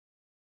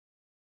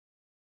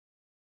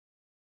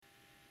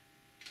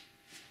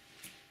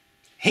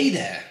Hey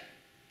there!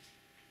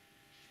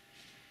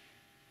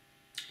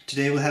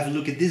 Today we'll have a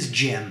look at this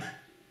gem,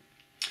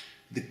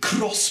 the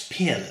Cross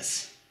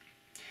Peerless.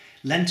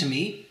 Lent to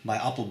me by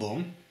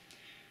B.R.E.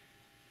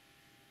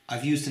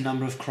 I've used a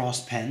number of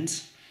Cross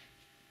pens.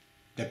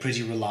 They're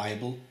pretty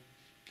reliable.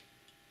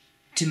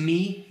 To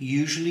me,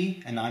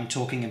 usually, and I'm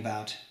talking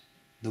about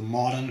the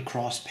modern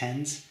Cross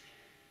pens,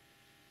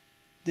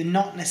 they're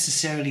not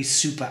necessarily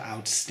super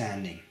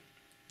outstanding.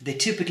 They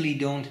typically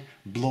don't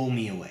blow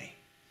me away.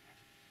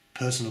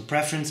 Personal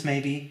preference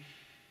maybe,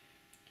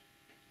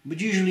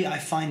 but usually I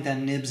find their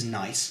nibs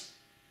nice,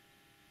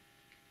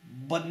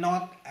 but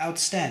not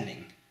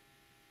outstanding.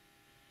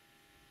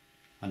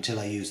 Until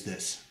I use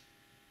this.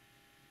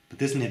 But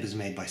this nib is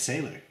made by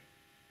Sailor.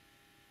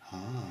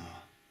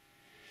 Ah.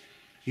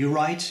 You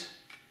write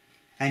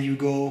and you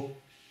go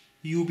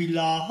jubilate,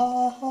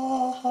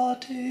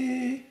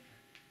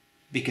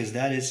 because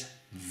that is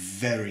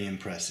very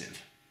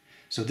impressive.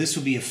 So this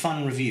will be a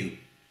fun review.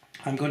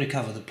 I'm going to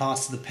cover the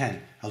parts of the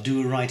pen. I'll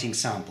do a writing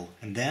sample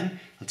and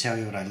then I'll tell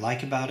you what I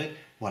like about it,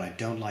 what I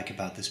don't like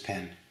about this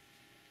pen.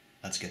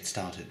 Let's get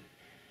started.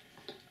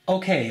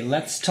 Okay,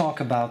 let's talk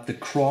about the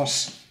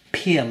Cross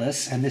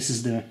Peerless, and this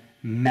is the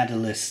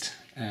Medalist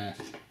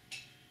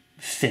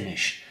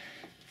finish.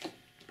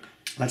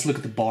 Let's look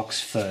at the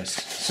box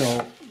first.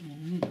 So,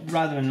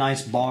 rather a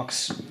nice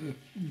box.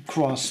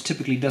 Cross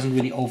typically doesn't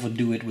really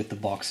overdo it with the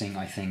boxing,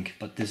 I think,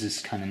 but this is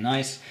kind of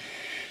nice.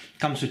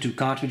 Comes with 2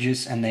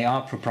 cartridges and they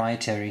are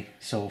proprietary,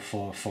 so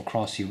for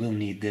Cross you will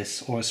need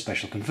this or a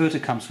special converter.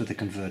 Comes with a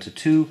converter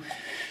too.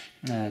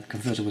 The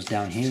converter was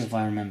down here if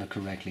I remember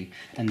correctly,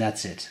 and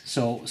that's it.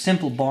 So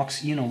simple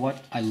box. You know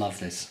what? I love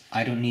this.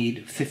 I don't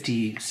need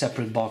 50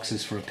 separate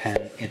boxes for a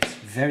pen. It's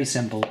very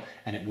simple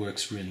and it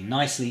works really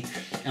nicely.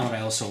 And what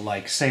I also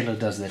like, Sailor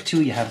does that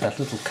too. You have that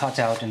little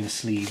cutout in the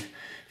sleeve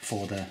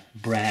for the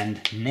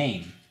brand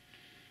name.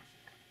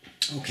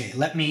 Okay,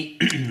 let me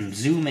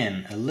zoom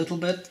in a little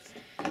bit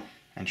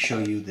and show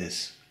you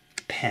this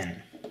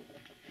pen.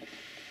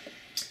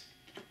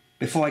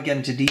 Before I get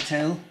into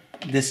detail,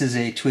 this is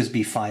a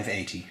TWSBI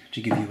 580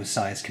 to give you a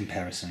size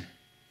comparison.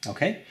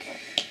 Okay?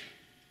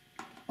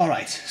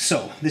 Alright,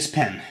 so this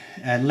pen,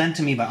 lent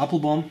to me by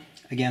B.R.E.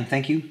 Again,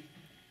 thank you.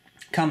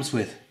 Comes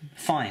with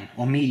fine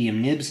or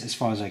medium nibs as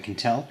far as I can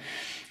tell,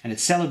 and it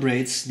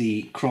celebrates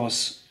the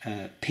Cross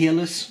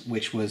Peerless,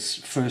 which was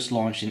first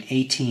launched in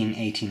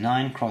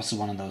 1889. Cross is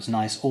one of those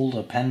nice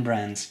older pen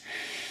brands.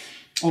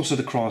 Also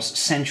the Cross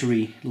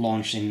Century,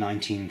 launched in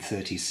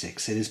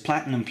 1936. It is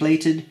platinum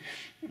plated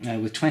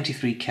with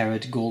 23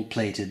 karat gold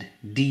plated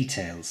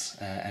details,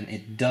 and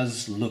it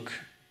does look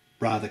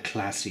rather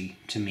classy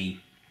to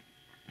me.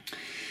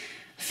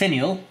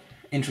 Finial,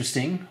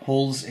 interesting,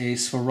 holds a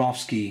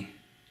Swarovski,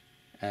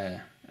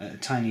 a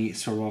tiny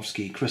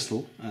Swarovski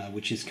crystal,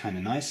 which is kind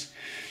of nice.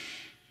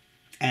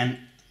 And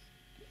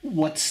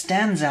what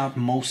stands out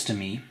most to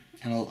me,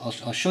 and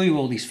I'll show you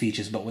all these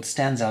features, but what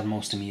stands out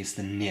most to me is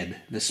the nib.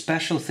 The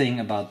special thing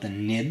about the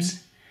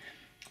nibs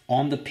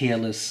on the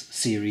Peerless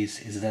series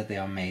is that they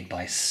are made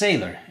by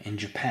Sailor in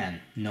Japan,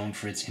 known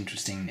for its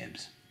interesting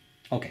nibs.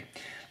 Okay,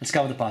 let's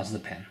cover the parts of the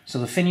pen. So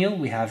the finial,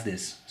 we have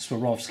this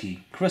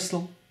Swarovski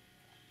crystal.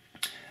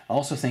 I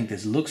also think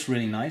this looks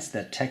really nice.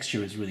 That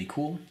texture is really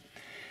cool.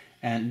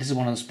 And this is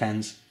one of those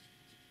pens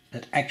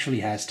that actually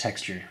has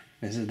texture.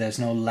 There's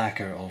no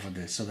lacquer over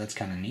this, so that's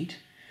kind of neat.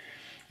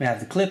 We have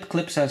the clip.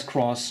 Clip says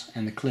Cross,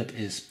 and the clip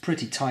is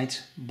pretty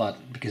tight,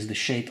 but because of the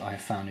shape I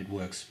have found it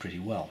works pretty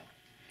well.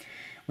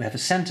 We have a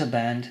center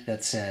band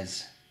that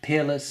says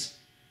Peerless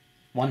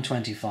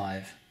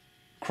 125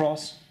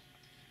 Cross.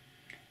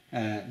 The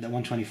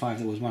 125,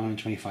 that was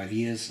 125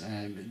 years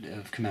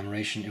of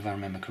commemoration, if I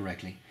remember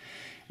correctly.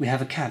 We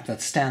have a cap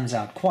that stands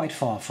out quite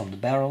far from the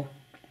barrel,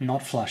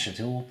 not flush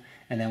at all,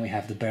 and then we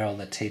have the barrel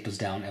that tapers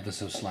down ever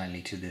so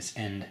slightly to this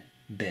end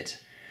bit.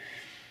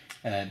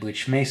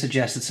 Which may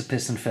suggest it's a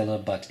piston filler,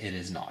 but it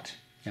is not.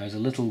 There's a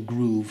little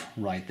groove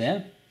right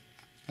there.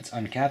 Let's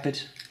uncap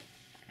it.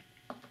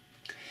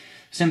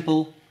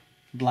 Simple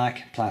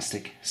black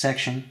plastic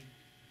section,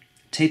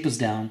 tapers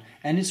down,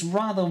 and it's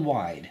rather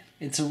wide.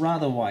 It's a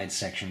rather wide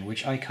section,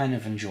 which I kind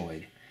of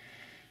enjoyed.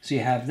 So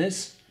you have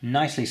this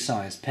nicely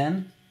sized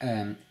pen,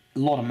 a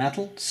lot of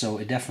metal, so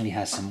it definitely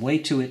has some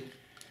weight to it.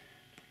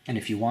 And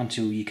if you want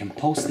to, you can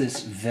post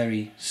this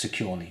very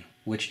securely,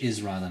 which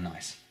is rather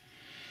nice.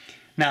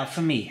 Now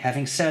for me,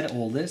 having said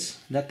all this,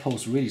 that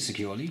posts really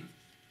securely.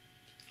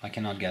 I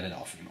cannot get it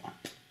off anymore.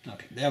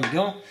 Okay, there we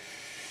go.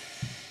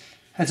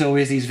 As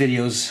always, these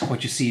videos,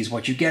 what you see is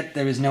what you get.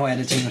 There is no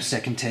editing or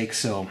second take,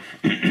 so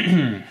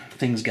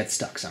things get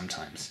stuck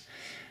sometimes.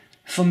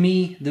 For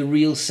me, the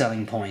real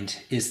selling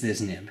point is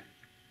this nib.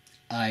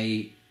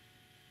 I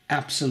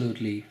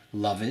absolutely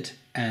love it,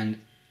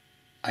 and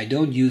I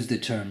don't use the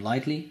term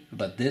lightly,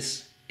 but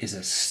this is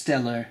a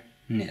stellar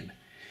nib.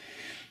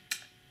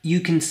 You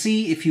can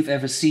see, if you've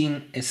ever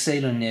seen a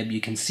Sailor nib,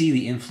 you can see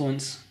the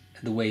influence,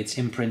 the way it's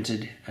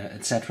imprinted,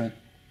 etc.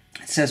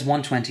 It says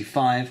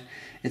 125,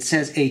 it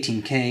says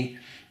 18K,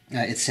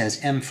 It says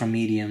M for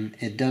medium.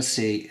 It does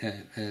say,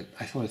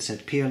 I thought it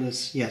said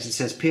Peerless. Yes, it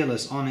says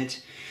Peerless on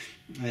it.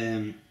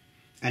 And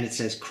it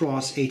says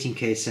Cross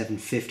 18K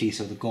 750,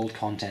 so the gold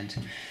content.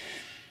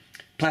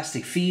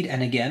 Plastic feed,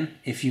 and again,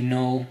 if you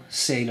know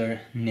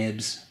sailor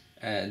nibs,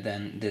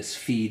 then this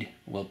feed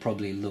will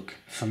probably look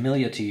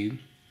familiar to you.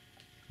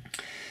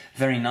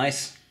 Very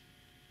nice,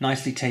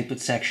 nicely tapered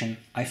section.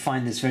 I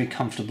find this very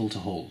comfortable to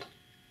hold.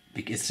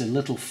 It's a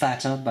little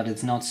fatter, but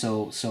it's not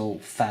so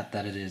fat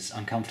that it is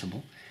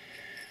uncomfortable.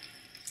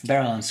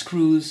 Barrel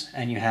unscrews,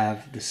 and you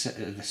have the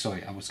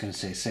sorry, I was going to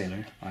say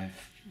sailor.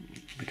 I've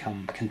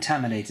become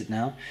contaminated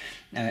now.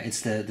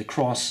 It's the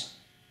Cross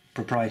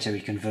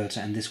proprietary converter,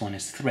 and this one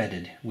is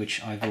threaded,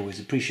 which I've always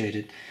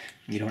appreciated.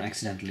 You don't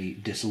accidentally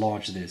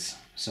dislodge this,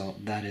 so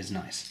that is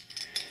nice.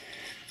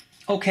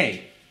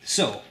 Okay,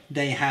 so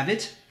there you have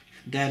it.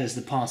 That is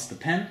the parts of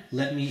the pen.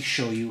 Let me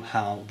show you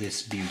how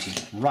this beauty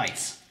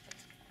writes.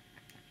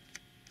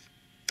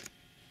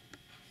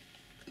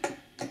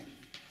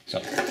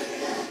 So,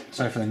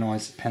 sorry for the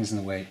noise, pen's in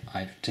the way,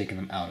 I've taken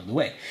them out of the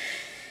way.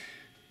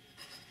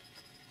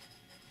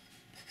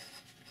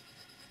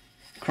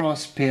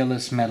 Cross,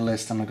 Peerless,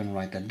 Medalist, I'm not going to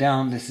write that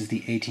down. This is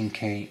the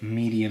 18K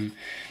medium,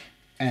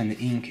 and the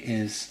ink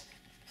is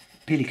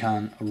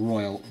Pelikan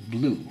Royal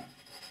Blue.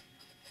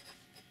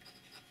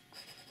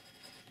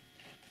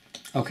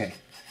 Okay,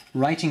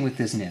 writing with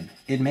this nib.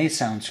 It may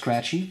sound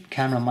scratchy.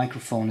 Camera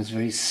microphone is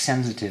very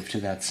sensitive to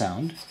that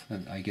sound.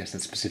 I guess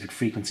that specific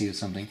frequency or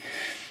something.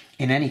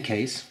 In any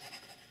case,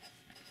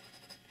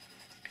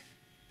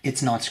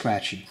 it's not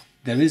scratchy.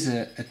 There is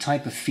a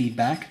type of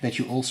feedback that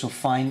you also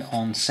find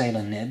on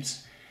sailor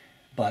nibs,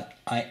 but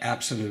I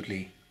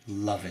absolutely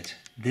love it.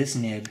 This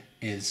nib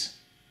is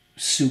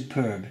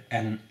superb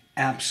and an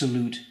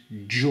absolute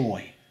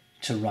joy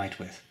to write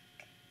with.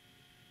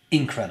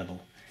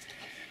 Incredible.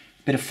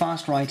 Bit of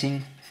fast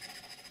writing.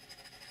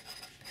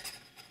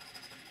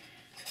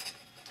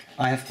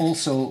 I have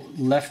also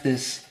left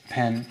this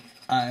pen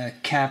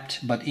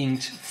capped but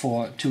inked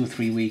for 2 or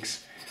 3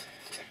 weeks.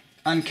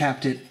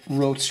 Uncapped it,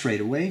 wrote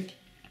straight away.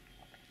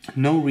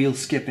 No real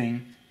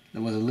skipping.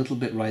 There was a little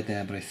bit right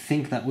there, but I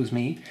think that was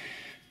me.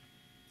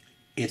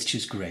 It's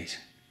just great.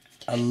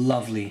 A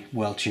lovely,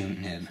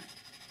 well-tuned nib.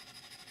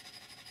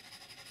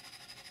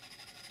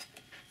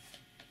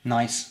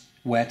 Nice,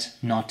 wet,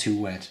 not too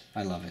wet.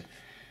 I love it.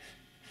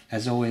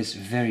 As always,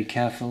 very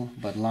careful,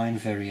 but line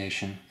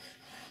variation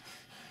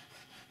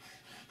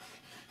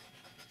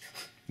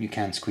you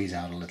can squeeze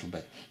out a little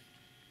bit.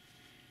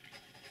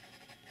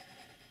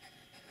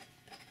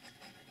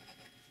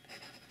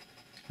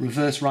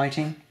 Reverse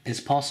writing is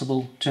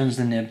possible, turns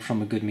the nib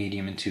from a good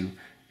medium into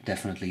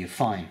definitely a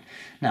fine.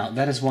 Now,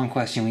 that is one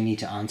question we need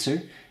to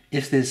answer.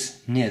 If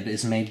this nib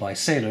is made by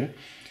sailor,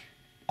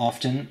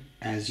 often,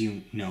 as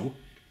you know,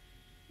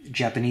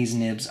 Japanese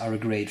nibs are a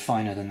grade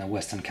finer than their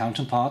Western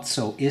counterparts,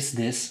 so is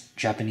this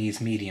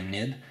Japanese medium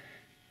nib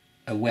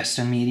a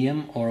Western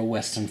medium or a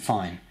Western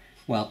fine?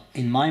 Well,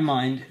 in my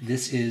mind,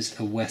 this is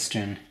a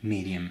Western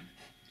medium.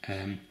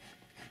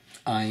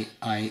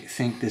 I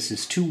think this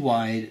is too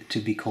wide to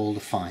be called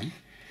a fine,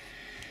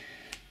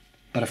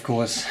 but of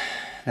course,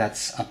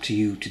 that's up to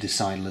you to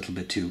decide a little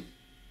bit too.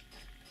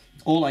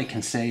 All I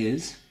can say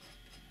is,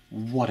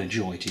 what a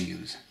joy to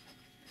use.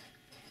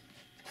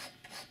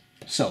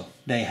 So,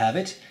 there you have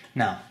it.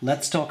 Now,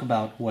 let's talk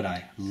about what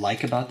I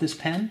like about this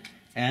pen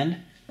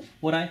and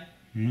what I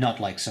not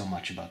like so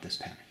much about this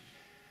pen.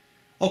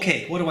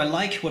 Okay, what do I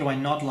like, what do I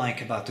not like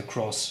about the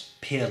Cross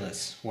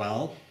Peerless?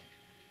 Well,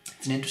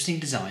 it's an interesting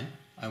design,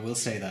 I will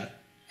say that.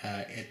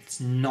 It's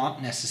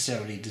not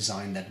necessarily a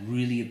design that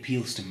really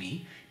appeals to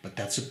me, but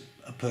that's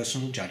a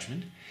personal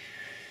judgment.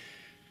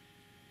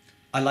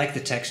 I like the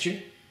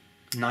texture.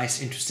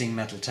 Nice, interesting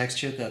metal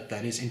texture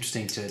that is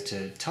interesting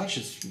to touch.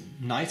 It's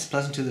nice,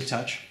 pleasant to the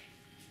touch.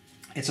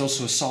 It's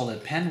also a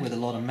solid pen with a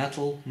lot of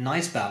metal,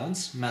 nice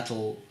balance,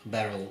 metal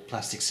barrel,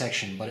 plastic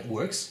section, but it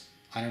works.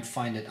 I don't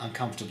find it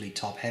uncomfortably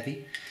top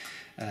heavy.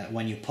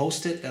 When you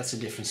post it, that's a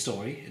different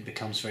story. It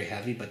becomes very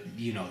heavy, but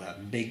you know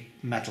that big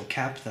metal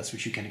cap, that's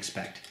what you can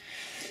expect.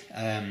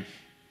 The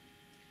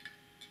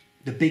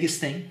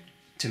biggest thing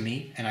to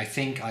me, and I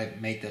think I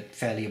made that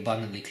fairly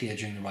abundantly clear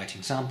during the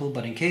writing sample,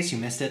 but in case you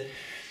missed it,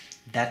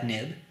 that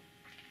nib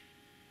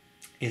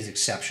is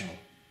exceptional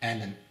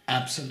and an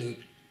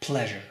absolute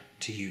pleasure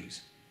to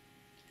use.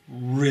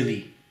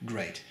 Really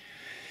great.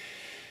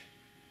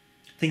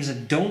 Things I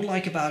don't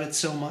like about it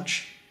so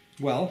much,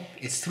 well,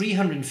 it's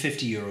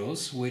 350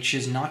 euros, which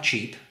is not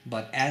cheap,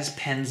 but as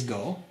pens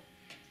go,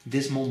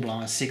 this Mont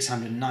Blanc is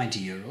 690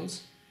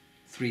 euros,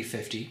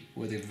 350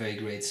 with a very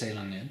great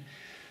sailor nib.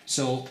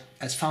 So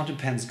as fountain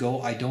pens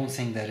go, I don't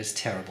think that is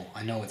terrible.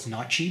 I know it's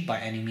not cheap by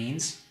any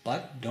means,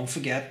 but don't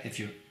forget, if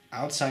you're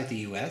outside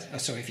the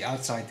if you're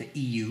outside the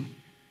EU,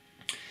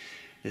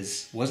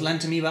 this was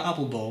lent to me by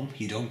Appelboom.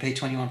 You don't pay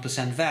 21%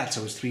 VAT,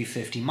 so it's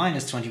 350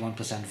 minus 21%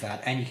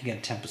 VAT, and you can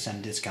get a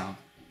 10% discount.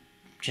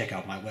 Check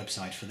out my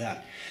website for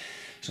that.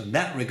 So in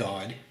that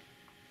regard,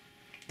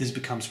 this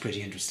becomes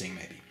pretty interesting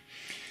maybe.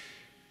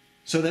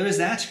 So there is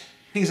that.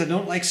 things I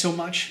don't like so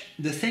much.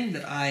 The thing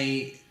that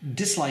I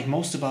dislike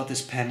most about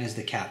this pen is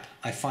the cap.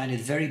 I find it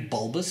very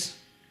bulbous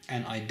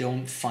and I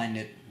don't find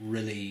it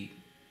really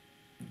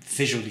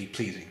visually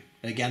pleasing.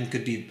 Again, it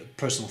could be a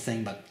personal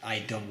thing, but I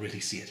don't really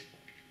see it.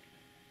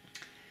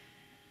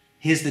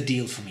 Here's the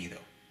deal for me though.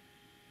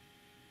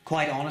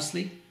 Quite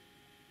honestly,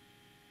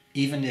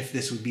 even if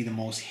this would be the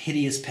most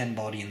hideous pen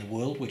body in the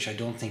world, which I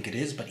don't think it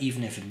is, but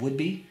even if it would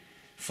be,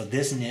 for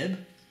this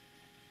nib,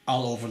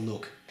 I'll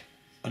overlook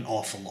an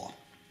awful lot.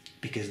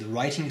 Because the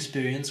writing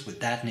experience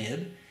with that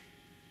nib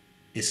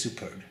is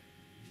superb.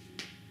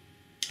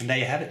 And there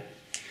you have it.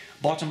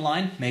 Bottom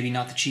line, maybe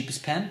not the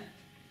cheapest pen,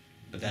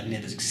 but that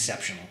nib is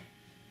exceptional.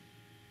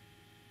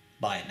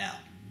 Buy it now.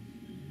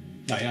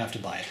 No, you don't have to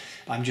buy it.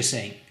 I'm just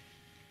saying,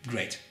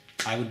 great.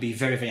 I would be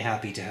very, very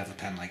happy to have a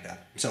pen like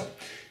that. So,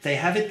 there you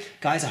have it.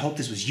 Guys, I hope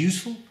this was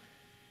useful,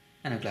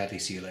 and I'll gladly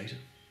see you later.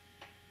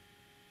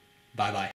 Bye-bye.